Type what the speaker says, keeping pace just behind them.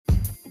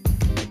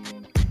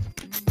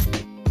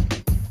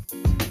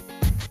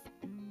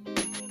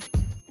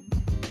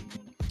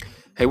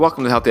Hey,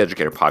 welcome to the Healthy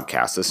Educator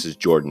Podcast. This is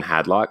Jordan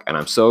Hadlock, and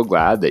I'm so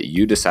glad that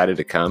you decided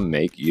to come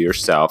make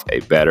yourself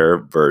a better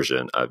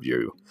version of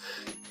you.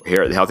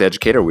 Here at the Healthy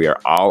Educator, we are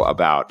all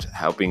about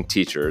helping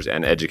teachers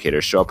and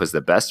educators show up as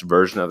the best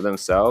version of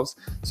themselves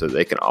so that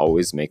they can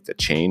always make the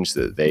change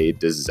that they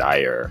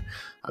desire.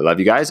 I love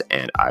you guys,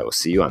 and I will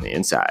see you on the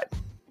inside.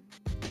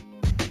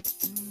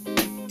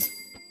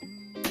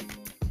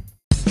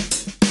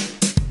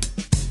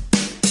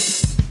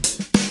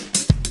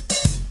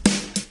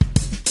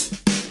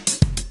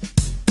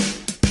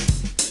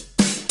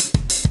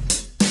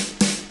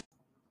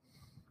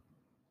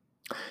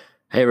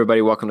 Hey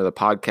everybody, welcome to the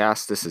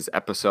podcast. This is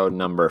episode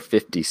number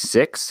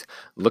 56,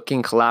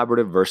 looking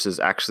collaborative versus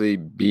actually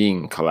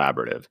being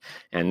collaborative.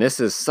 And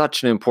this is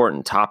such an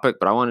important topic,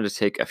 but I wanted to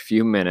take a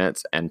few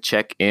minutes and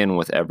check in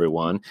with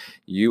everyone.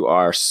 You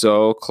are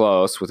so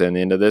close within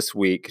the end of this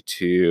week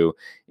to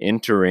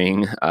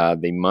entering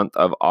the month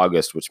of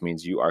August, which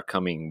means you are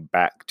coming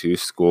back to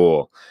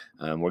school.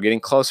 We're getting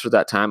closer to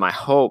that time. I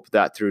hope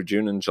that through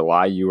June and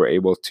July, you were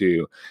able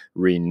to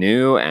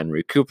renew and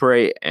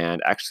recuperate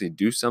and actually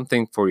do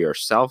something for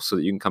yourself so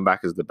that you can come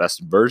back as the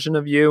best version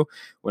of you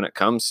when it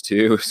comes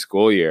to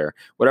school year,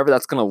 whatever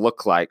that's going to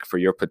look like for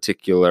your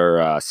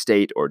particular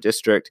state or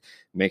district,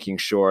 making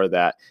sure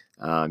that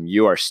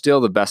you are still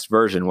the best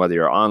version, whether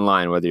you're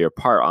online, whether you're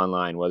part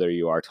online, whether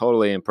you are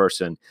totally in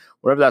person,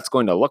 whatever that's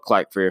going to look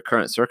like for your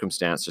current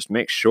circumstance. Just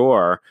make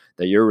sure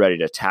that you're ready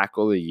to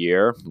tackle the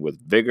year with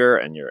vigor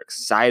and you're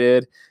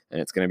excited, and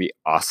it's going to be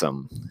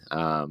awesome.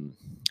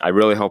 I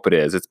really hope it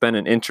is. It's been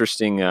an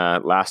interesting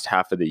last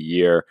half of the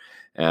year,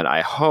 and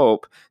I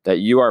hope that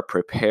you are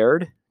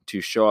prepared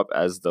to show up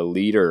as the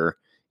leader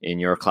in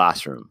your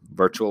classroom,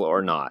 virtual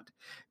or not.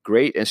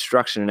 Great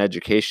instruction and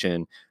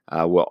education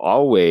will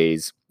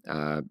always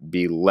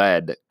be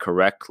led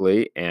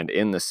correctly and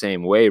in the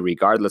same way,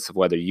 regardless of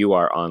whether you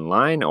are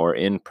online or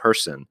in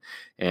person.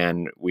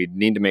 And we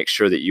need to make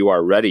sure that you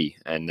are ready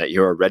and that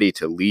you are ready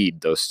to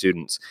lead those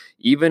students.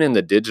 Even in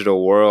the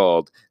digital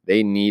world,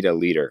 they need a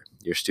leader.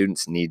 Your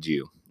students need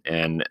you.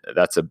 And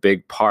that's a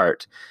big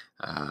part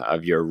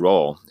of your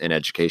role in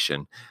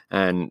education.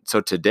 And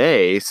so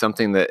today,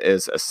 something that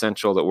is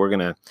essential that we're going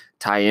to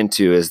tie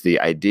into is the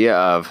idea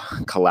of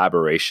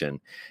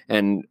collaboration.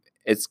 And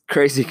it's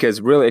crazy because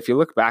really, if you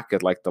look back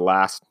at like the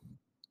last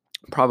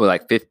probably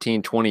like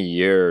 15, 20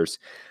 years,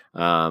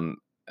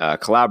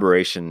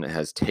 collaboration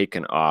has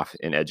taken off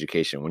in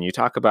education. When you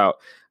talk about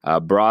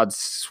broad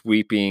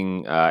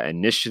sweeping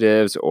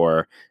initiatives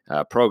or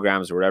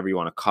programs or whatever you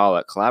want to call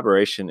it,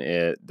 collaboration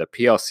is the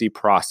PLC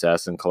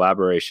process, and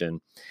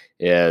collaboration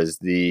is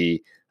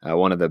the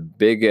one of the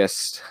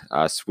biggest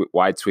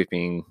wide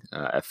sweeping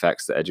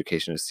effects that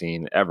education has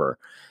seen ever.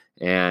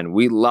 And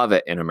we love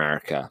it in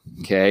America,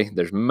 okay?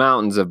 There's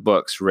mountains of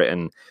books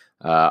written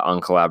on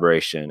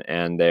collaboration,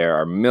 and there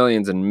are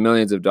millions and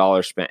millions of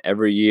dollars spent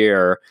every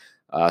year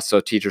so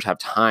teachers have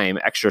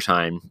extra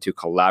time to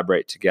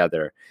collaborate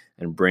together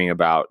and bring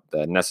about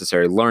the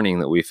necessary learning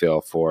that we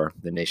feel for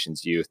the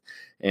nation's youth.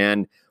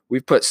 And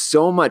we've put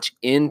so much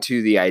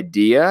into the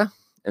idea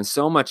and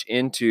so much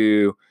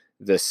into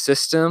the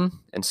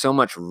system, and so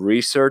much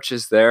research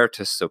is there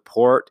to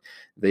support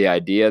the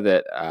idea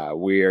that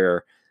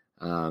we're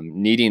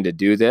needing to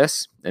do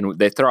this. And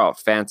they throw out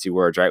fancy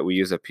words, right? We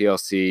use a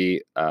PLC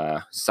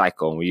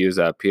cycle, and we use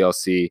a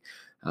PLC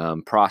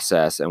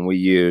process, and we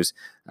use,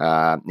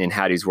 in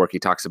Hattie's work, he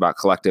talks about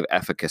collective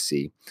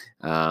efficacy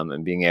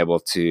and being able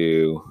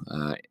to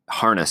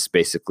harness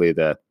basically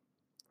the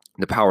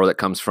power that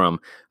comes from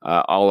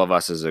all of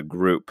us as a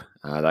group,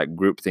 that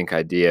groupthink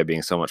idea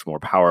being so much more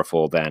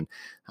powerful than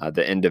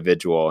the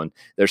individual. And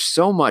there's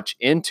so much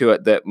into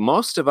it that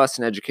most of us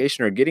in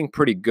education are getting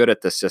pretty good at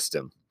the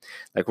system.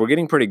 Like, we're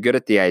getting pretty good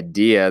at the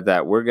idea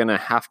that we're going to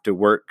have to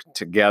work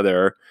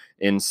together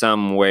in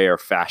some way or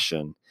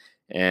fashion.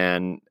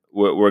 And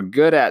we're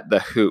good at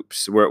the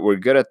hoops. We're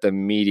good at the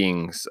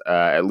meetings,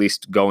 at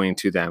least going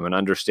to them and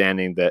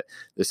understanding that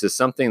this is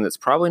something that's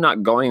probably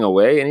not going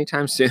away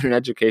anytime soon in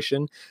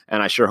education.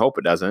 And I sure hope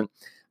it doesn't.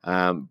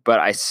 But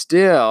I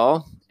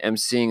still am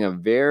seeing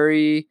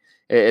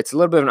it's a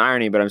little bit of an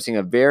irony, but I'm seeing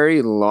a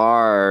very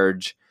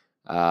large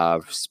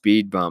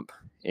speed bump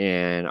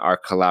in our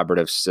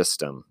collaborative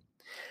system.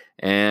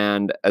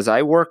 And as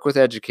I work with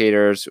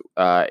educators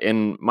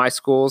in my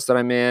schools that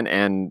I'm in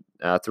and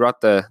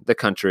throughout the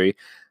country,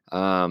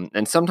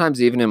 and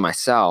sometimes even in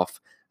myself,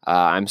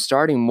 I'm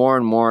starting more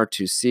and more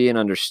to see and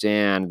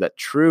understand that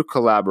true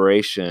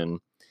collaboration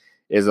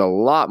is a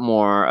lot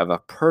more of a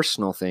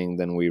personal thing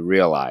than we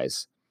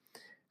realize.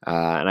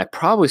 And I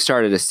probably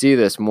started to see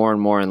this more and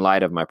more in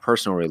light of my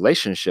personal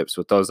relationships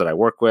with those that I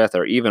work with,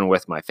 or even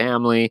with my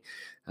family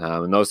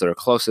and those that are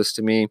closest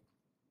to me.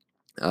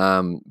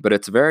 But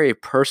it's a very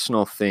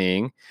personal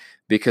thing,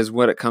 because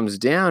what it comes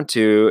down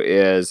to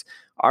is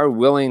our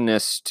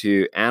willingness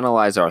to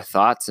analyze our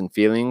thoughts and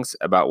feelings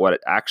about what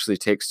it actually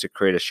takes to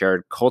create a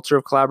shared culture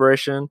of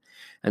collaboration,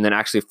 and then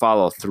actually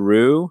follow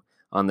through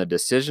on the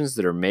decisions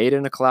that are made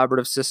in a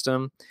collaborative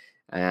system,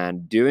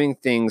 and doing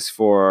things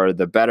for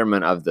the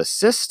betterment of the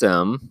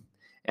system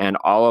and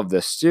all of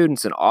the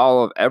students and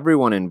all of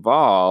everyone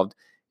involved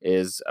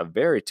is a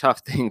very tough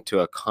thing to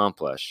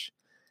accomplish.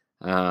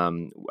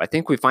 I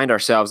think we find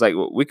ourselves like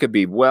we could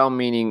be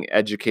well-meaning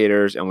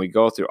educators, and we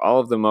go through all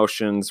of the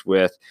motions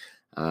with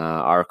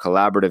our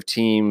collaborative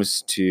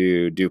teams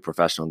to do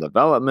professional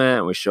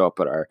development. We show up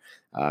at our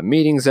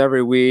meetings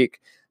every week,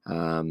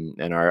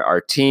 and our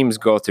teams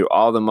go through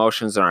all the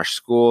motions, and our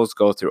schools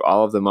go through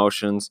all of the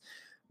motions.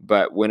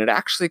 But when it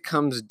actually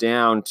comes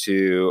down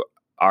to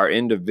our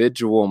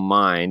individual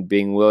mind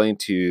being willing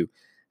to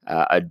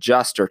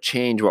adjust or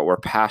change what we're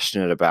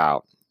passionate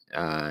about,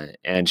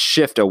 and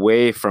shift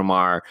away from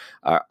our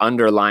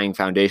underlying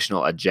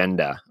foundational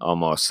agenda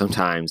almost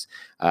sometimes,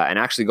 and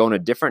actually go in a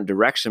different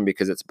direction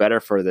because it's better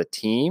for the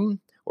team,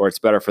 or it's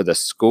better for the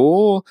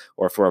school,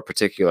 or for a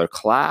particular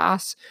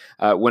class.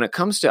 When it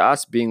comes to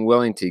us being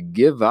willing to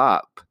give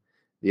up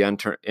the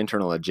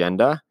internal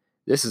agenda,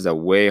 this is a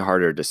way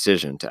harder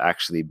decision to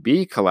actually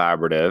be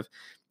collaborative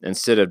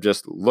instead of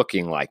just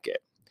looking like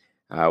it.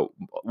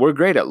 We're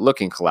great at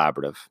looking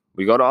collaborative.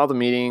 We go to all the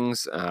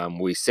meetings,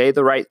 we say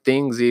the right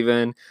things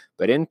even,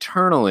 but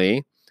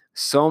internally,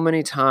 so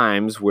many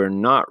times we're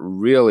not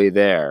really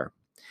there,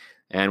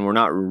 and we're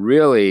not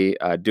really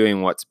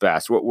doing what's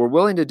best. We're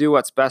willing to do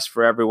what's best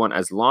for everyone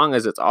as long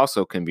as it's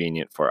also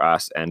convenient for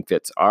us and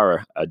fits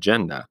our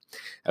agenda.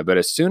 But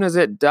as soon as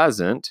it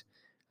doesn't,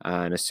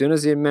 and as soon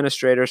as the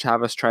administrators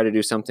have us try to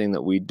do something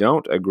that we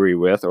don't agree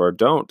with or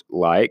don't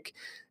like,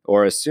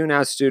 or as soon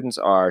as students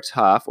are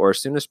tough, or as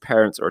soon as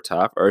parents are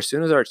tough, or as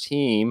soon as our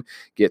team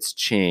gets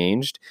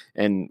changed,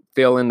 and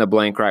fill in the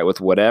blank, right, with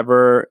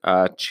whatever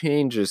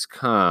changes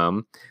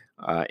come,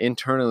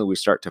 internally we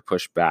start to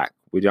push back.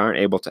 We aren't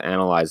able to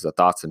analyze the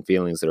thoughts and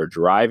feelings that are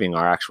driving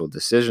our actual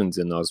decisions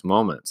in those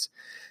moments.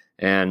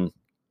 And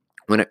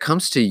when it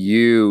comes to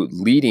you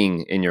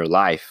leading in your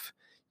life,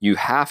 you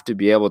have to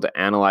be able to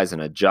analyze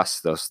and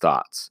adjust those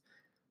thoughts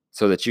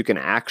so that you can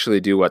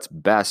actually do what's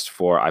best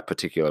for a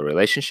particular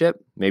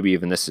relationship. Maybe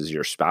even this is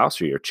your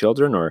spouse or your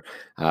children, or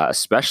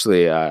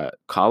especially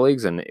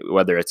colleagues. And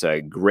whether it's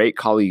a great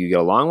colleague you get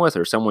along with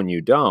or someone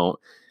you don't,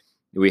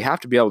 we have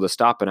to be able to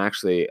stop and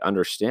actually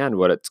understand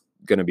what it's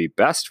going to be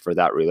best for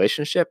that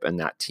relationship and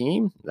that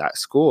team, that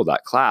school,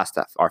 that class,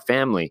 that our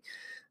family.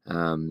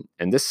 And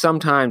this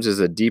sometimes is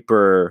a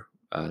deeper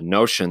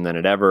notion than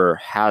it ever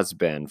has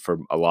been for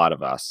a lot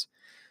of us.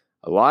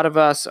 A lot of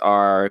us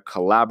are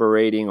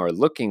collaborating or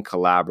looking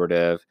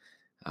collaborative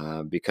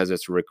because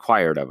it's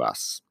required of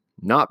us,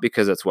 not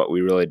because it's what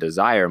we really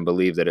desire and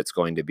believe that it's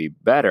going to be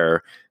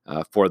better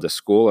for the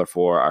school or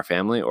for our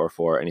family or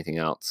for anything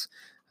else.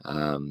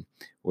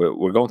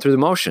 We're going through the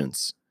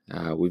motions.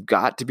 We've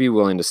got to be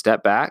willing to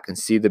step back and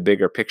see the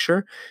bigger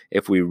picture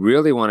if we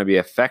really want to be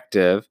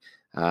effective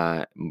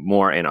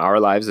more in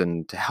our lives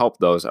and to help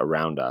those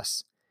around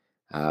us.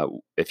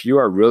 If you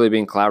are really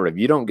being collaborative,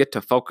 you don't get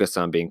to focus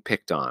on being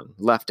picked on,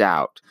 left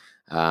out,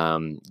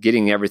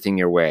 getting everything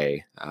your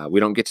way. We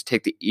don't get to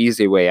take the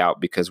easy way out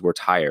because we're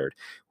tired.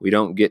 We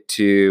don't get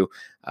to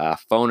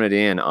phone it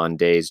in on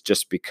days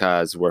just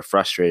because we're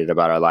frustrated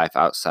about our life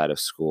outside of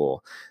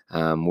school.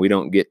 We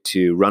don't get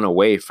to run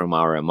away from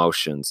our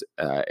emotions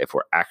if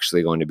we're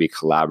actually going to be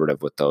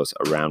collaborative with those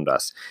around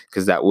us,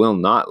 because that will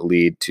not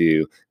lead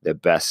to the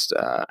best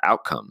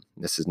outcome.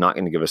 This is not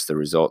going to give us the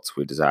results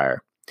we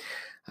desire.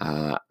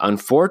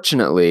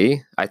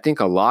 Unfortunately, I think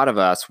a lot of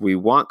us, we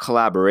want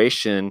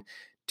collaboration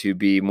to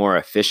be more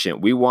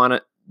efficient. We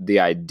want the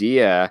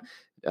idea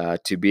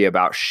to be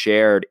about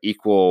shared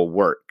equal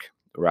work,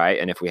 right?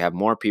 And if we have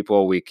more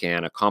people, we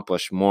can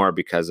accomplish more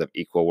because of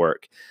equal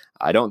work.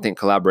 I don't think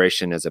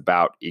collaboration is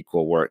about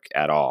equal work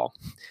at all.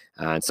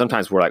 And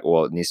sometimes we're like,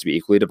 well, it needs to be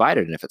equally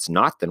divided. And if it's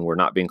not, then we're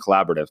not being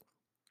collaborative.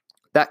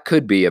 That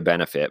could be a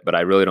benefit, but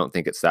I really don't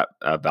think it's that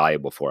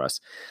valuable for us.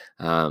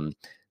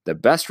 The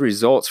best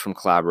results from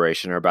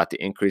collaboration are about the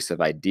increase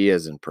of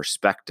ideas and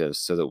perspectives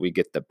so that we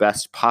get the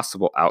best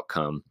possible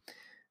outcome,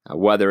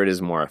 whether it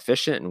is more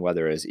efficient and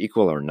whether it is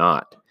equal or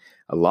not.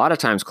 A lot of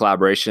times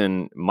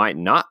collaboration might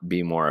not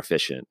be more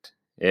efficient.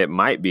 It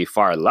might be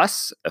far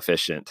less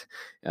efficient.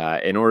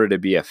 In order to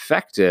be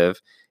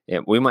effective,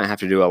 we might have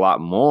to do a lot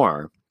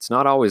more. It's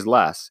not always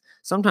less.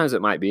 Sometimes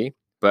it might be,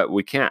 but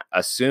we can't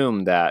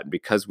assume that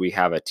because we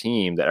have a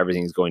team that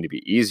everything's going to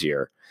be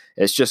easier.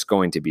 It's just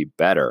going to be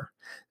better.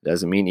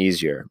 Doesn't mean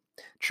easier.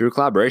 True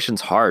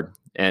collaboration's hard,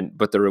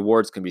 but the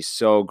rewards can be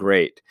so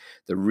great.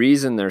 The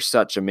reason there's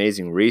such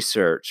amazing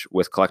research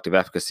with collective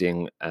efficacy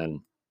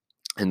and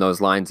those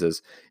lines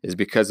is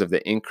because of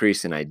the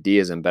increase in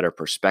ideas and better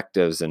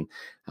perspectives. And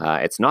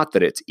it's not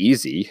that it's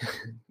easy.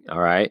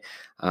 All right.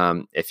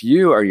 If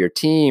you or your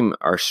team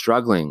are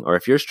struggling, or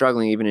if you're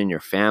struggling even in your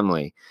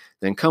family,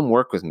 then come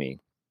work with me.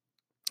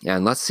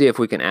 And let's see if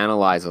we can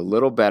analyze a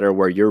little better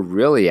where you're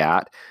really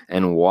at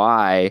and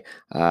why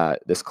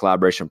this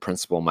collaboration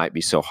principle might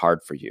be so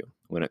hard for you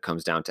when it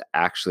comes down to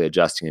actually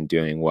adjusting and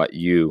doing what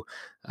you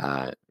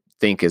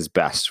think is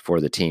best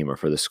for the team or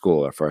for the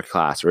school or for a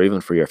class or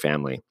even for your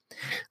family.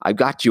 I've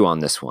got you on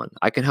this one.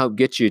 I can help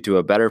get you to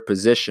a better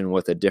position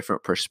with a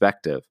different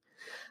perspective.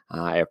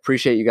 I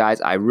appreciate you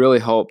guys. I really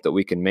hope that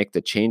we can make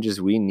the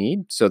changes we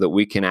need so that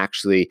we can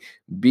actually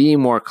be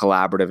more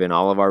collaborative in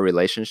all of our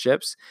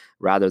relationships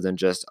rather than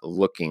just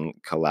looking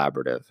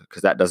collaborative,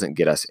 because that doesn't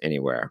get us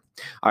anywhere.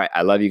 All right.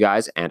 I love you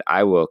guys, and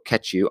I will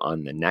catch you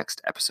on the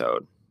next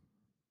episode.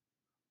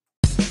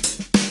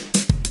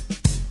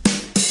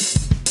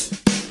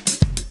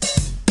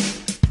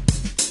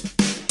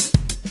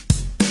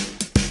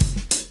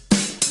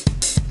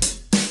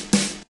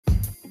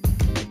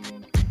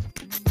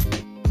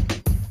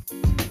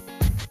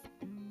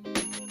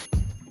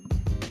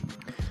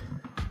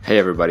 Hey,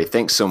 everybody.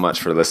 Thanks so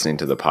much for listening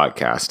to the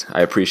podcast.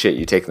 I appreciate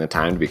you taking the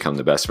time to become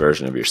the best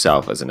version of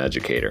yourself as an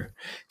educator.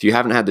 If you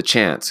haven't had the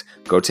chance,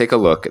 go take a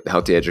look at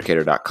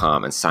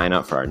thehealthyeducator.com and sign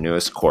up for our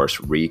newest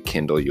course,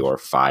 Rekindle Your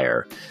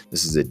Fire.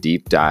 This is a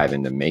deep dive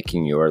into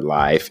making your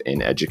life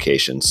in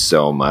education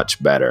so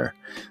much better.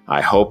 I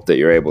hope that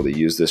you're able to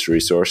use this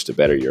resource to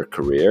better your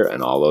career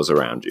and all those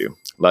around you.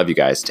 Love you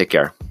guys. Take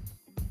care.